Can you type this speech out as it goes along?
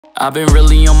I've been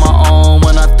really on my own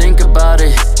when I think about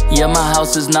it. Yeah, my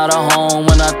house is not a home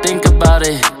when I think about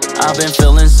it. I've been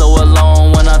feeling so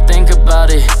alone when I think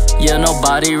about it. Yeah,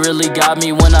 nobody really got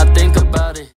me when I think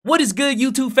about it. What is good,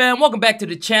 YouTube fam? Welcome back to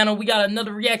the channel. We got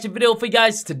another reaction video for you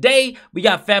guys. Today, we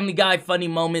got Family Guy funny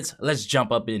moments. Let's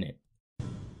jump up in it.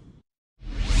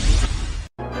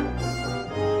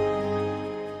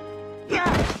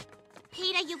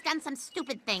 Peter, you've done some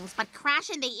stupid things, but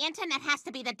crashing the internet has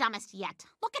to be the dumbest yet.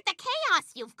 Look at the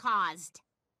chaos you've caused.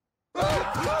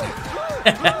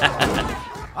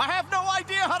 I have no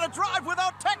idea how to drive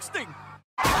without texting.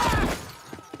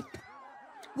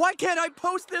 Why can't I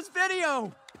post this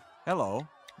video? Hello.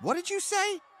 What did you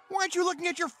say? Why aren't you looking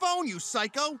at your phone, you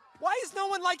psycho? Why is no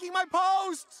one liking my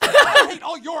posts? I hate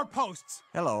all your posts.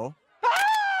 Hello.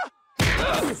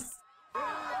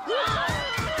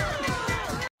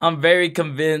 I'm very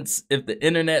convinced if the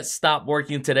internet stopped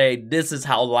working today, this is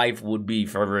how life would be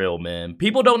for real, man.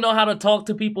 People don't know how to talk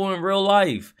to people in real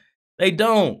life. They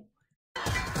don't.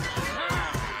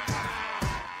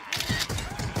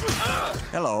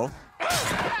 Hello.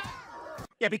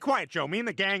 Yeah, be quiet, Joe. Me and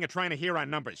the gang are trying to hear our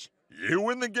numbers. You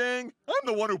and the gang? I'm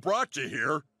the one who brought you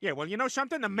here. Yeah, well, you know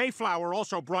something? The Mayflower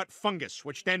also brought fungus,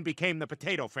 which then became the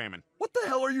potato famine. What the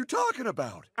hell are you talking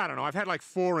about? I don't know. I've had like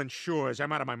 4 insures.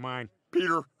 I'm out of my mind.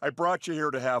 Peter, I brought you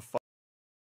here to have fun.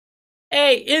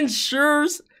 Hey,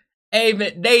 insures. Hey,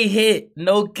 man, they hit.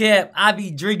 No cap. I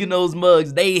be drinking those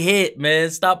mugs. They hit, man.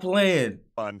 Stop playing.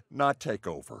 Fun, not take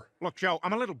over. Look, Joe,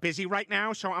 I'm a little busy right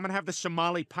now, so I'm gonna have the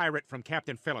Somali pirate from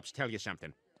Captain Phillips tell you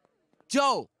something.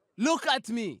 Joe, look at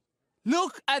me.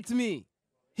 Look at me.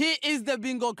 He is the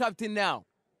bingo captain now.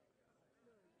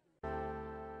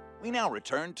 We now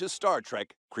return to Star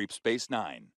Trek Creep Space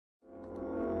Nine.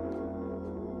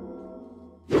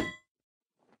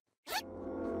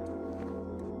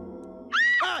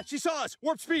 Ah, she saw us.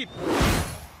 Warp speed.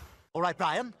 All right,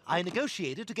 Brian, I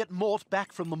negotiated to get Mort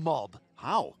back from the mob.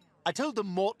 How? I told them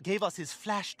Mort gave us his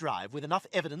flash drive with enough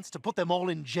evidence to put them all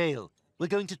in jail. We're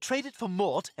going to trade it for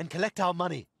Mort and collect our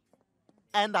money.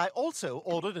 And I also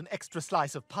ordered an extra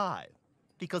slice of pie.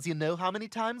 Because you know how many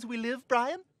times we live,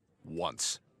 Brian?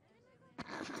 Once.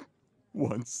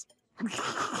 Once.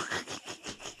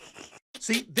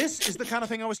 See, this is the kind of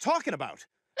thing I was talking about.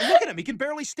 Look at him. He can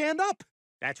barely stand up.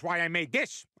 That's why I made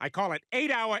this. I call it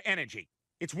 8-hour energy.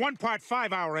 It's 1 part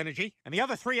 5-hour energy, and the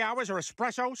other 3 hours are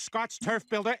espresso, Scott's Turf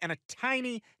Builder, and a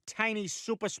tiny, tiny,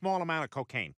 super small amount of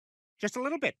cocaine. Just a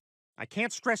little bit. I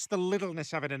can't stress the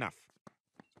littleness of it enough.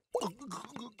 Wow,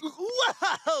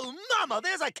 Mama,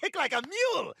 there's a kick like a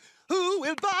mule. Who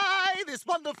will buy this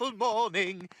wonderful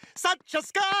morning? Such a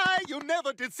sky you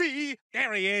never did see.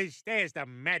 There he is. There's the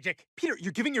magic. Peter,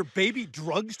 you're giving your baby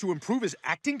drugs to improve his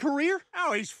acting career?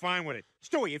 Oh, he's fine with it.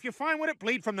 Stewie, if you're fine with it,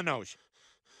 bleed from the nose.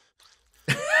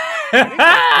 I think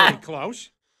that's pretty close.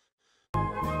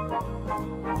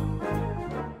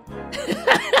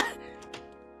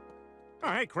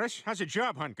 Oh, hey, Chris. How's your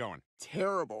job hunt going?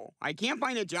 Terrible. I can't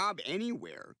find a job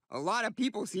anywhere. A lot of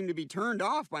people seem to be turned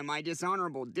off by my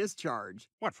dishonorable discharge.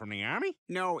 What, from the Army?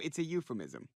 No, it's a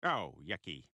euphemism. Oh,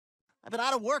 yucky. I've been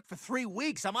out of work for 3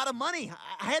 weeks. I'm out of money.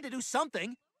 I had to do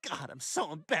something. God, I'm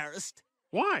so embarrassed.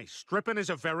 Why? Stripping is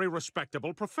a very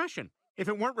respectable profession. If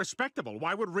it weren't respectable,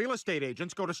 why would real estate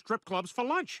agents go to strip clubs for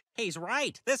lunch? He's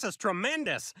right. This is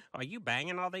tremendous. Are you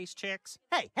banging all these chicks?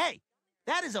 Hey,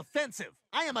 that is offensive.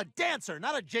 I am a dancer,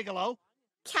 not a gigolo.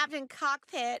 Captain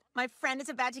Cockpit, my friend is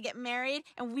about to get married,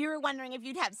 and we were wondering if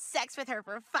you'd have sex with her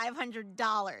for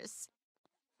 $500.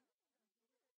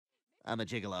 I'm a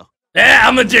gigolo. Yeah,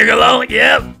 I'm a gigolo.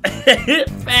 Yep.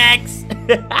 Facts.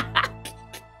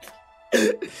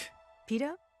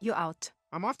 Peter, you're out.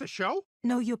 I'm off the show?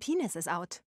 No, your penis is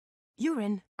out.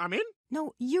 Urine. I'm in?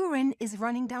 No, urine is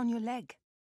running down your leg.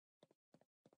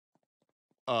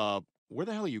 Where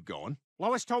the hell are you going?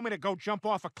 Lois told me to go jump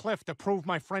off a cliff to prove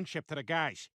my friendship to the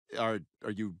guys. Are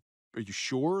you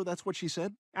sure that's what she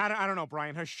said? I don't know,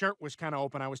 Brian. Her shirt was kind of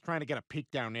open. I was trying to get a peek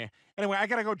down there. Anyway, I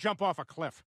gotta go jump off a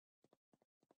cliff.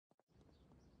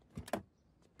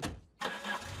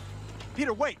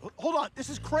 Peter, wait. Hold on. This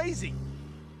is crazy.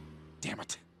 Damn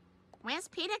it. Where's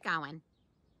Peter going?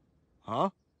 Huh?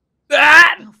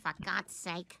 Ah! Oh, for God's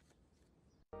sake.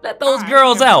 Let those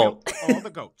girls out. All the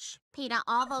goats. Peter,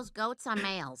 all those goats are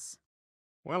males.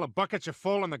 Well, the buckets are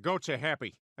full and the goats are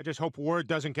happy. I just hope word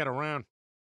doesn't get around.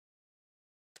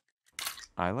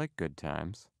 I like good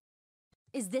times.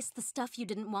 Is this the stuff you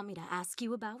didn't want me to ask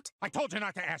you about? I told you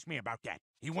not to ask me about that.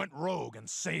 He went rogue and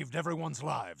saved everyone's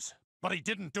lives. But he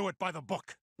didn't do it by the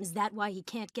book. Is that why he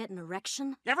can't get an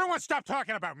erection? Everyone stop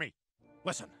talking about me.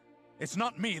 Listen, it's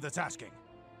not me that's asking.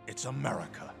 It's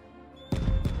America.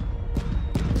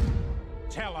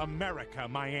 Tell America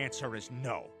my answer is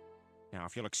no. Now,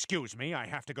 if you'll excuse me, I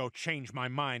have to go change my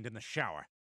mind in the shower.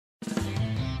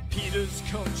 Peter's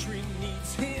country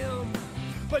needs him,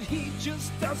 but he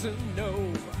just doesn't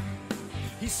know.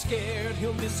 He's scared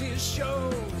he'll miss his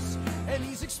shows, and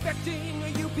he's expecting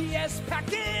a UPS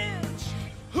package.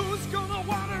 Who's gonna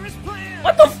water his plants?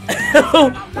 What the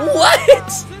f-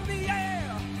 What?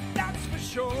 That's for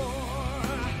sure.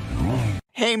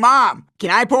 Hey, Mom, can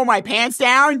I pull my pants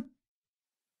down?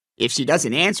 If she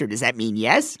doesn't answer, does that mean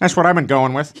yes? That's what I've been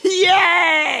going with.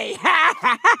 Yay!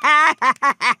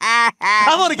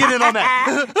 I want to get in on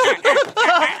that.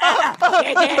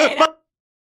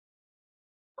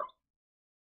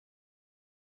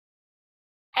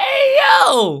 Hey,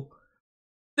 yo!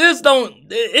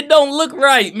 It don't look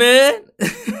right, man.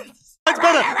 Mine's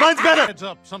better. Mine's better. Heads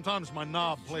up, sometimes my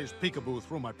knob plays peekaboo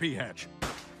through my pea hatch.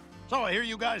 So I hear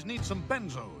you guys need some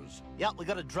benzos. Yeah, we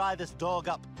gotta dry this dog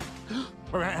up.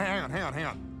 Wait, hang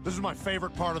on. This is my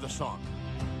favorite part of the song.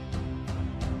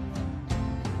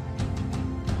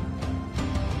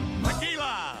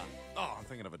 Tequila! Oh, I'm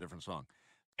thinking of a different song.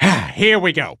 Here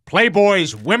we go.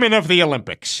 Playboy's Women of the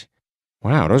Olympics.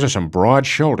 Wow, those are some broad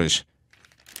shoulders.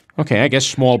 Okay, I guess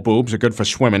small boobs are good for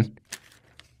swimming.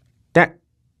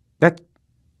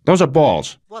 Those are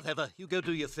balls. Whatever, you go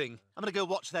do your thing. I'm gonna go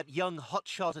watch that young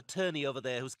hotshot attorney over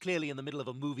there who's clearly in the middle of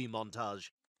a movie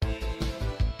montage.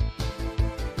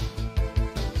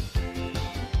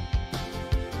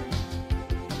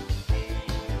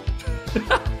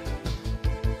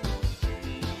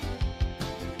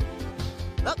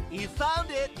 Look, he found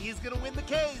it. He's gonna win the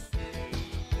case.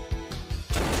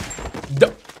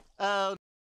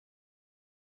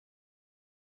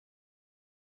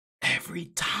 Every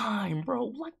time, bro.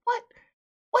 Like, what?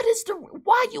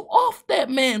 Why you off that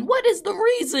man? What is the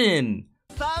reason?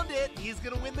 Found it. He's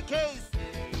gonna win the case.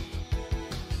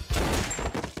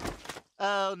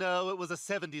 Oh no, it was a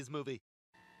 70s movie.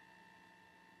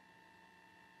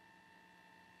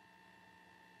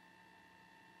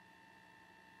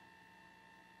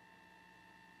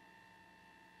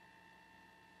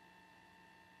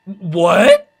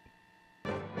 What?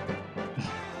 All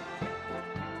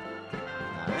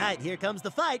right, here comes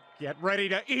the fight. Get ready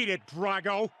to eat it,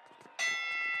 Drago.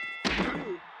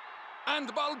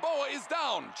 And Balboa is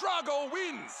down. Drago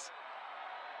wins.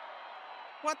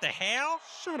 What the hell?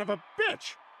 Son of a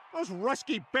bitch. Those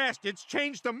Rusky bastards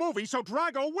changed the movie so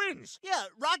Drago wins. Yeah,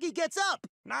 Rocky gets up.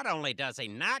 Not only does he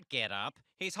not get up,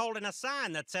 he's holding a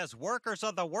sign that says Workers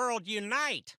of the World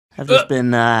Unite. I've just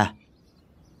been,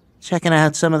 checking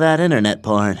out some of that internet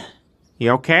porn.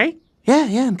 You okay? Yeah,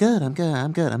 I'm good.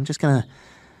 I'm just gonna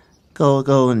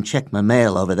go and check my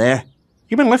mail over there.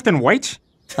 You been lifting weights?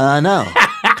 No.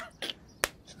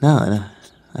 No,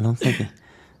 I don't think.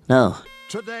 No.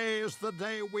 Today is the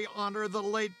day we honor the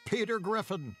late Peter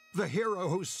Griffin, the hero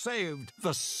who saved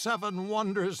the 7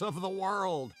 wonders of the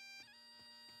world.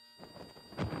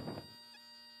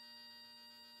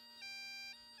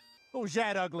 Who's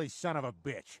that ugly son of a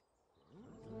bitch?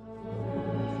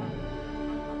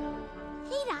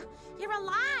 Peter, you're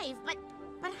alive, but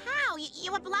how?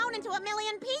 You were blown into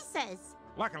 1,000,000 pieces.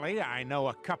 Luckily, I know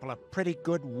a couple of pretty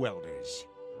good welders.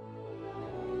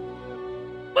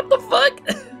 What the fuck?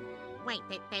 Wait,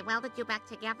 they welded you back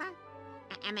together?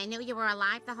 And they knew you were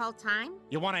alive the whole time?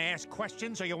 You want to ask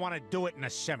questions or you want to do it in a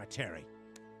cemetery?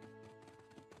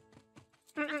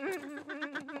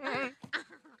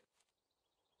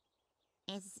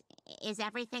 Is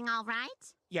everything all right?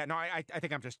 Yeah, no, I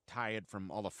think I'm just tired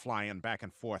from all the flying back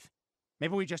and forth.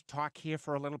 Maybe we just talk here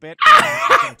for a little bit?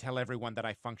 I can tell everyone that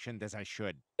I functioned as I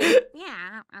should.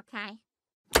 Yeah, okay.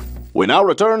 We now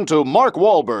return to Mark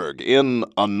Wahlberg in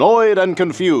Annoyed and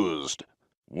Confused.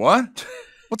 What?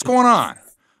 What's going on?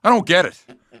 I don't get it.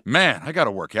 Man, I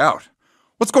gotta work out.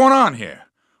 What's going on here?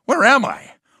 Where am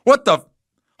I? What the...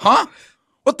 Huh?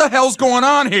 What the hell's going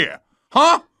on here?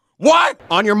 Huh? What?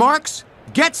 On your marks,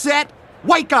 get set,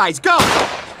 white guys, go!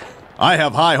 I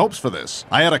have high hopes for this.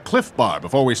 I had a Cliff Bar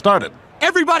before we started.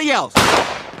 Everybody else!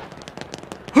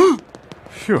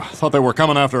 Phew, thought they were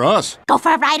coming after us. Go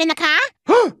for a ride in the car?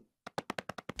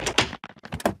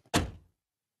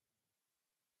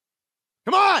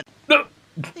 Come on!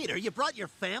 Peter, you brought your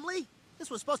family?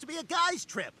 This was supposed to be a guy's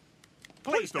trip.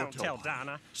 Please don't tell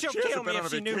Donna. She'll kill me if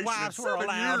she knew wives were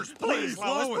allowed. Please,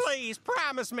 Lois, please,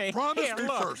 promise me. Promise Here, me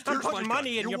look, first. I'm Here's putting my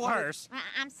money gun. in You your want it? purse.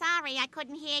 I'm sorry, I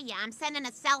couldn't hear you. I'm sending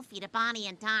a selfie to Bonnie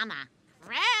and Donna.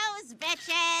 Cruise,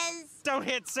 bitches! Don't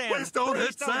hit send. Please don't hit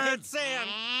hit send. send.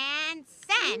 And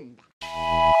send.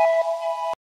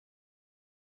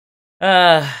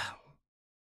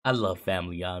 I love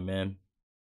Family Guy, man.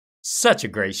 Such a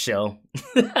great show.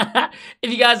 If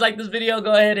you guys like this video,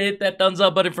 go ahead and hit that thumbs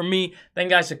up button for me.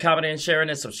 Thank you guys for commenting, sharing,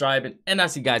 and subscribing. And I'll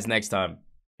see you guys next time.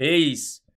 Peace.